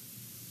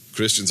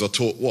 Christians are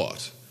taught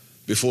what?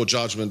 Before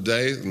Judgment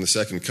Day and the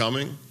Second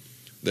Coming,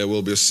 there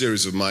will be a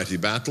series of mighty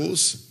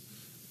battles,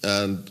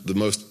 and the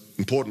most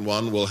important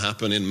one will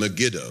happen in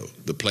Megiddo,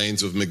 the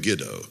plains of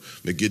Megiddo.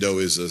 Megiddo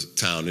is a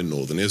town in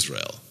northern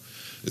Israel.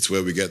 It's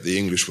where we get the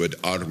English word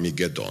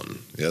Armageddon.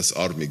 Yes,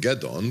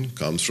 Armageddon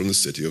comes from the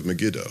city of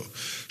Megiddo.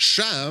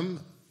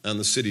 Sham and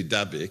the city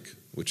Dabiq,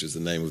 which is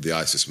the name of the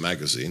ISIS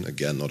magazine,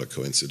 again, not a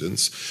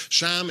coincidence.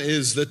 Sham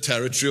is the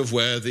territory of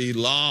where the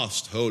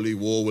last holy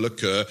war will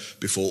occur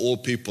before all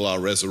people are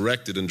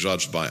resurrected and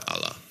judged by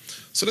Allah.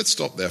 So let's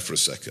stop there for a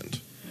second.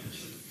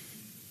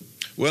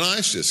 When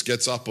ISIS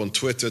gets up on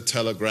Twitter,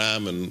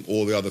 Telegram, and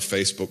all the other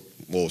Facebook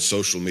or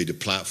social media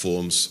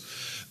platforms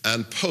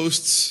and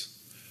posts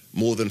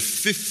more than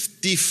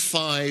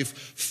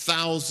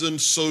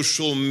 55,000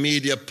 social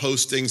media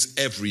postings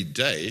every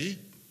day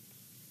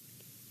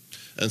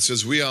and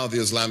says, we are the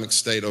Islamic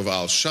State of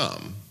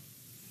Al-Sham,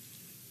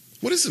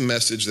 what is the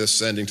message they're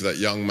sending to that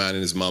young man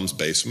in his mom's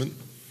basement,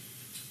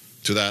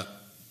 to that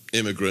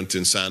immigrant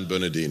in San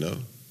Bernardino?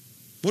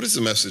 What is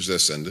the message they're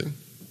sending?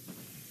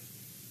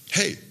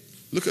 Hey,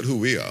 look at who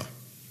we are.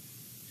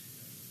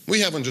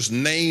 We haven't just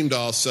named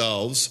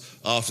ourselves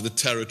after the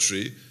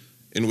territory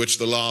in which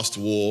the last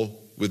war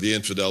with the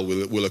infidel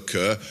will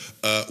occur.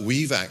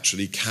 We've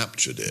actually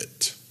captured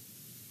it.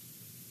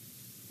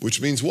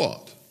 Which means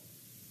what?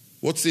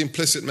 What's the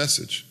implicit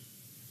message?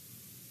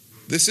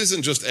 This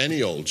isn't just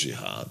any old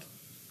jihad.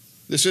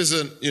 This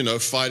isn't,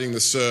 fighting the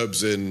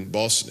Serbs in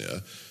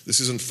Bosnia. This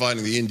isn't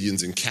fighting the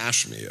Indians in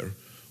Kashmir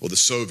or the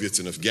Soviets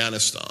in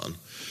Afghanistan.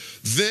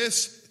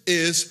 This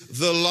is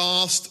the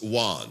last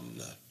one.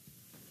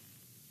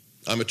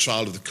 I'm a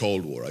child of the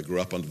Cold War. I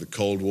grew up under the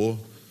Cold War.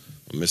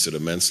 I miss it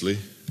immensely.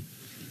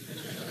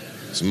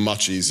 It's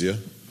much easier.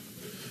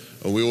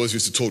 And we always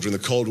used to talk during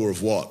the Cold War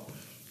of what?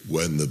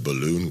 When the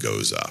balloon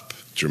goes up.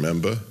 Do you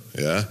remember?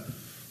 Yeah?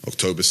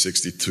 October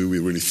 62, we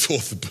really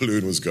thought the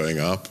balloon was going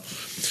up.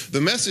 The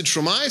message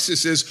from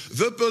ISIS is,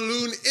 the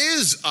balloon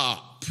is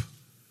up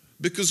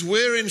because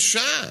we're in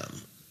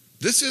Sham.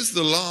 This is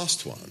the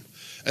last one.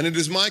 And it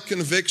is my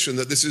conviction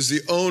that this is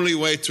the only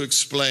way to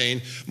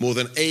explain more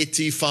than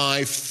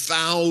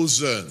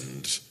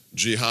 85,000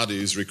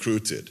 jihadis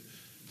recruited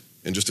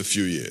in just a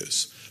few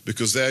years.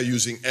 Because they're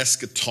using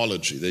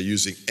eschatology, they're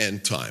using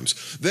end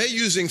times. They're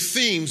using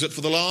themes that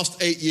for the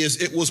last 8 years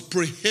it was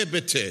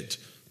prohibited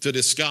to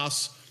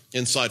discuss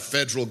inside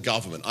federal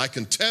government. I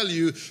can tell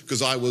you,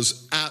 because I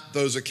was at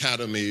those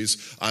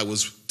academies, I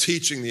was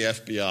teaching the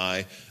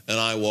FBI, and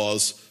I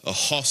was a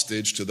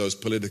hostage to those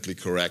politically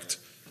correct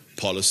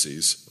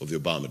policies of the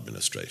Obama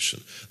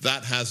administration.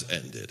 That has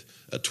ended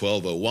at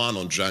 12:01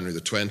 on January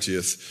the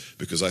 20th,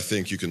 because I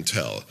think you can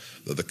tell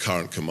that the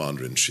current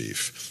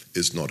commander-in-chief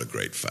is not a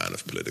great fan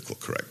of political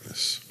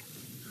correctness.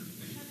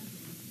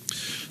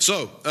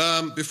 So,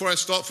 before I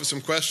start for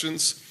some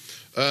questions,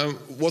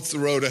 what's the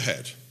road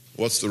ahead?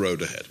 What's the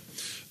road ahead?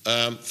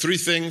 3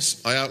 things,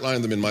 I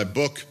outlined them in my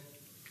book.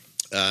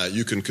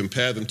 You can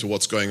compare them to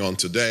what's going on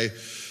today.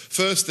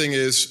 First thing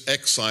is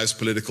excise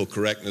political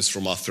correctness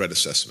from our threat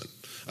assessment.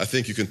 I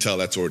think you can tell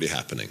that's already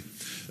happening.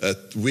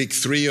 Week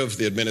 3 of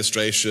the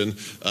administration,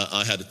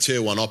 I had a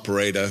tier 1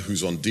 operator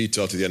who's on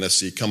detail to the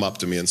NSC come up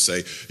to me and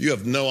say, you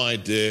have no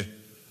idea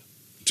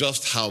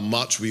just how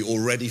much we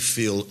already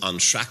feel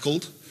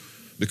unshackled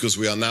because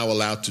we are now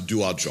allowed to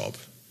do our job.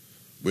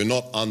 We're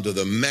not under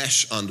the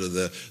mesh, under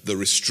the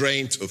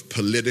restraint of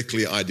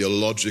politically,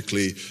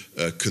 ideologically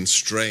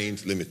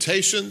constrained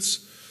limitations.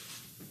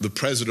 The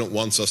president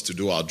wants us to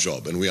do our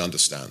job, and we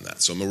understand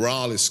that. So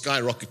morale is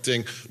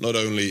skyrocketing, not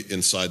only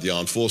inside the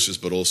armed forces,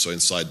 but also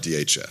inside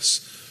DHS.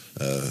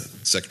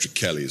 Secretary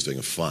Kelly is doing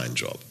a fine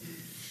job.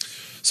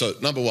 So,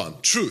 number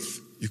 1,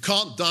 truth. You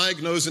can't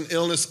diagnose an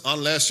illness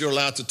unless you're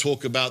allowed to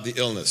talk about the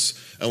illness.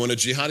 And when a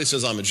jihadi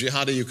says, I'm a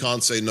jihadi, you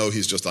can't say, no,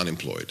 he's just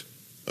unemployed.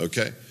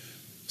 Okay?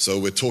 So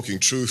we're talking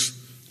truth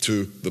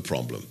to the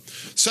problem.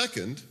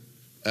 Second,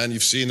 and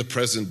you've seen the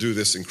president do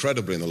this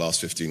incredibly in the last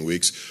 15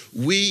 weeks,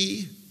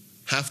 we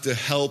have to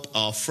help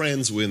our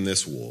friends win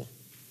this war.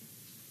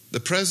 The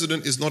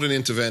president is not an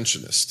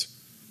interventionist.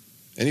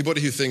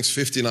 Anybody who thinks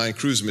 59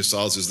 cruise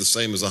missiles is the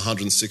same as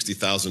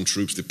 160,000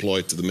 troops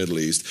deployed to the Middle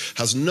East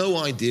has no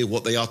idea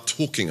what they are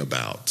talking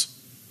about.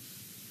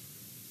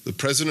 The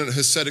president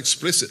has said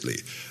explicitly,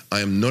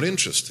 I am not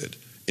interested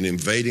in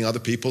invading other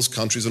people's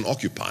countries and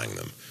occupying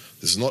them.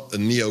 This is not a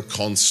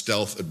neocon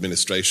stealth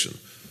administration.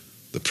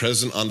 The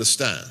president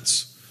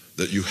understands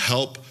that you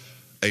help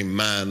a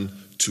man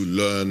to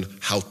learn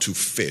how to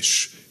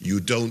fish. You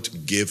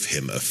don't give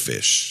him a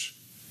fish.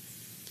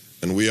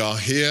 And we are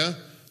here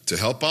to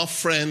help our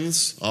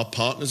friends, our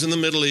partners in the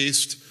Middle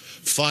East,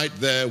 fight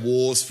their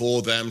wars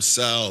for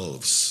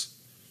themselves.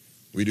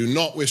 We do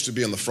not wish to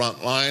be on the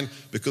front line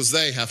because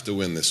they have to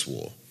win this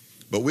war.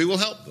 But we will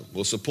help them.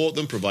 We'll support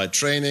them, provide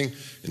training,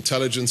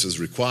 intelligence as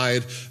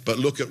required. But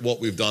look at what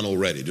we've done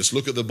already. Just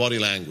look at the body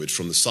language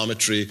from the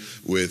summitry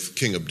with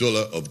King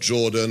Abdullah of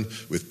Jordan,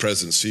 with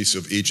President Sisi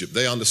of Egypt.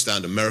 They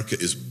understand America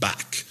is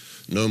back.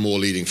 No more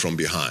leading from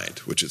behind,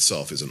 which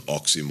itself is an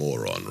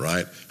oxymoron,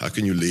 right? How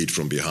can you lead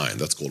from behind?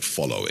 That's called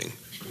following,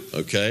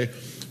 okay?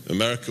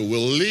 America will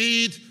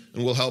lead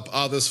and will help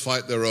others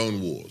fight their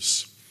own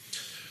wars.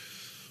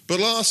 But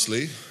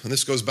lastly, and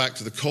this goes back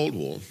to the Cold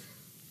War,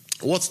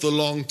 what's the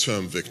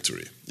long-term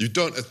victory?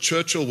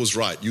 Churchill was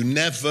right. You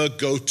never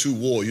go to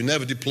war. You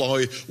never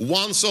deploy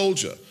one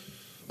soldier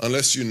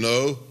unless you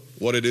know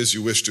what it is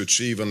you wish to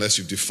achieve, unless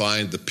you've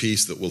defined the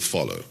peace that will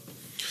follow.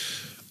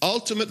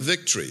 Ultimate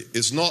victory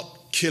is not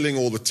killing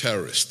all the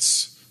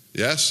terrorists.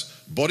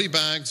 Yes, body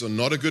bags are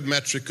not a good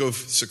metric of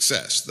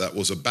success. That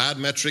was a bad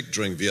metric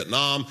during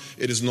Vietnam.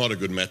 It is not a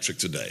good metric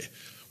today.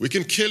 We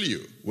can kill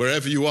you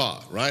wherever you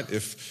are, right?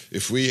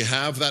 If we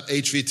have that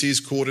HVT's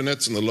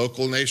coordinates and the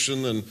local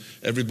nation and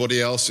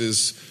everybody else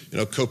is,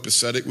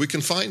 copacetic, we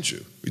can find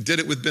you. We did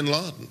it with bin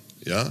Laden,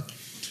 yeah?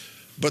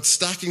 But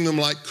stacking them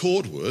like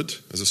cordwood,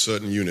 as a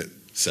certain unit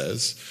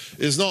says,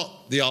 is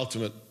not the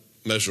ultimate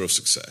measure of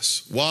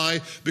success.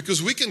 Why?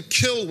 Because we can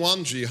kill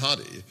one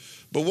jihadi,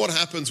 but what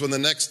happens when the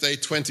next day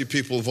 20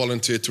 people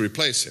volunteer to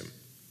replace him?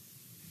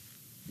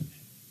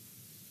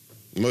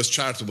 The most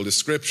charitable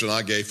description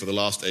I gave for the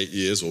last 8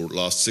 years or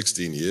last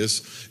 16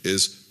 years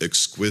is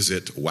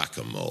exquisite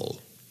whack-a-mole.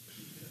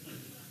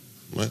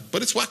 Right?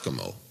 But it's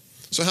whack-a-mole.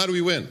 So how do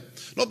we win?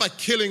 Not by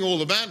killing all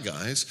the bad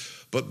guys,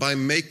 but by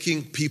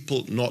making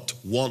people not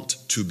want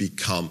to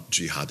become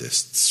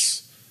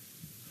jihadists.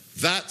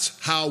 That's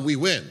how we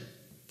win.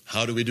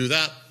 How do we do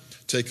that?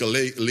 Take a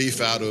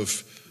leaf out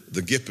of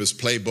the Gipper's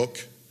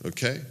playbook,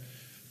 okay?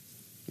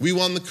 We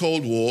won the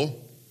Cold War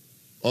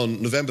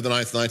on November the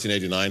 9th,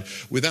 1989,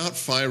 without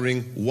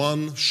firing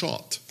one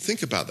shot.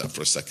 Think about that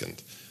for a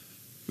second.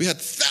 We had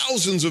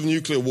thousands of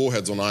nuclear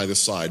warheads on either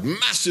side,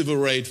 massive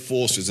arrayed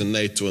forces in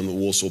NATO and the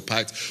Warsaw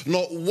Pact.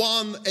 Not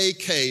one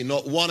AK,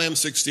 not one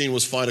M16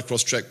 was fired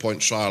across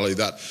Checkpoint Charlie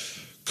that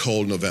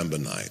cold November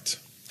night.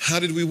 How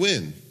did we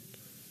win?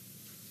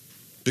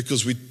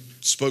 Because we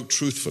spoke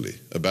truthfully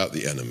about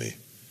the enemy.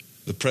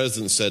 The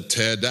president said,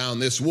 tear down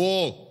this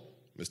wall,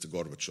 Mr.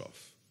 Gorbachev.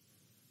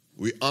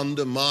 We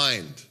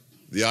undermined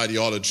the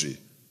ideology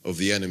of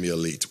the enemy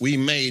elite. We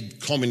made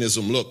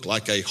communism look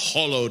like a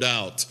hollowed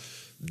out,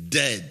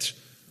 dead,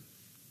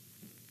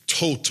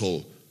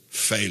 total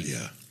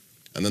failure.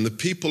 And then the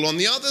people on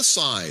the other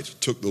side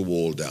took the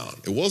wall down.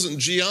 It wasn't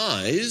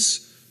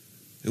GIs,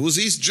 it was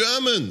East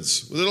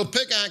Germans with little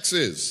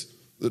pickaxes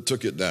that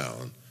took it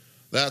down.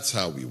 That's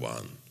how we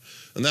won.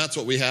 And that's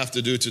what we have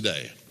to do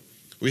today.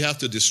 We have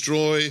to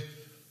destroy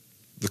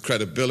the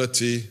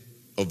credibility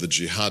of the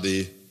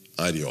jihadi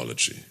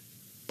ideology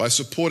by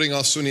supporting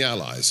our Sunni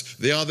allies.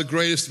 They are the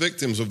greatest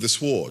victims of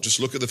this war. Just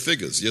look at the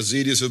figures.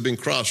 Yazidis have been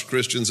crushed,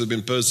 Christians have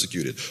been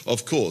persecuted,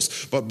 of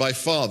course. But by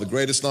far the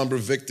greatest number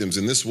of victims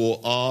in this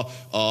war are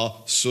our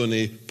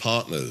Sunni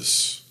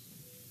partners,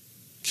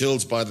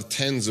 killed by the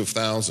tens of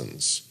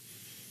thousands.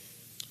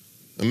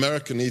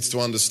 America needs to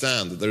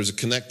understand that there is a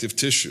connective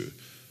tissue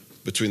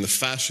between the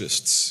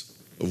fascists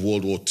of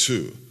World War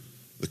II,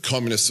 the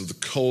communists of the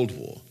Cold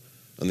War,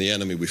 and the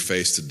enemy we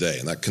face today.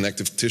 And that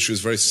connective tissue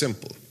is very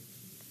simple.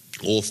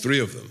 All three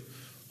of them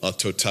are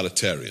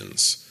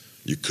totalitarians.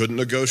 You couldn't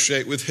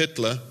negotiate with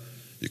Hitler,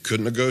 you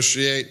couldn't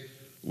negotiate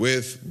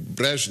with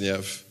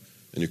Brezhnev,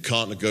 and you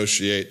can't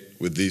negotiate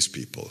with these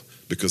people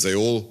because they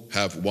all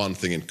have one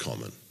thing in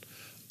common.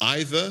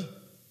 Either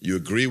you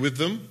agree with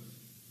them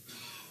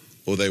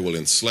or they will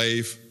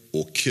enslave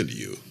or kill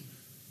you.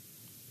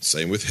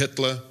 Same with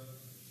Hitler,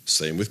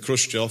 same with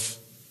Khrushchev,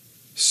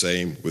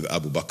 same with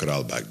Abu Bakr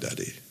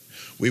al-Baghdadi.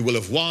 We will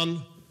have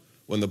won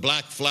when the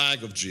black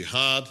flag of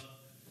jihad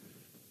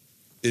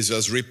is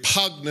as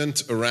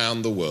repugnant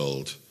around the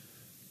world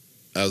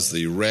as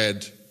the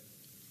red,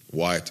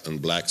 white, and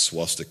black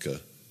swastika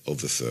of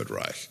the Third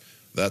Reich.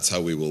 That's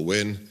how we will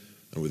win,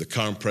 and with the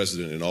current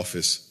president in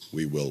office,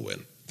 we will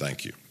win.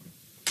 Thank you.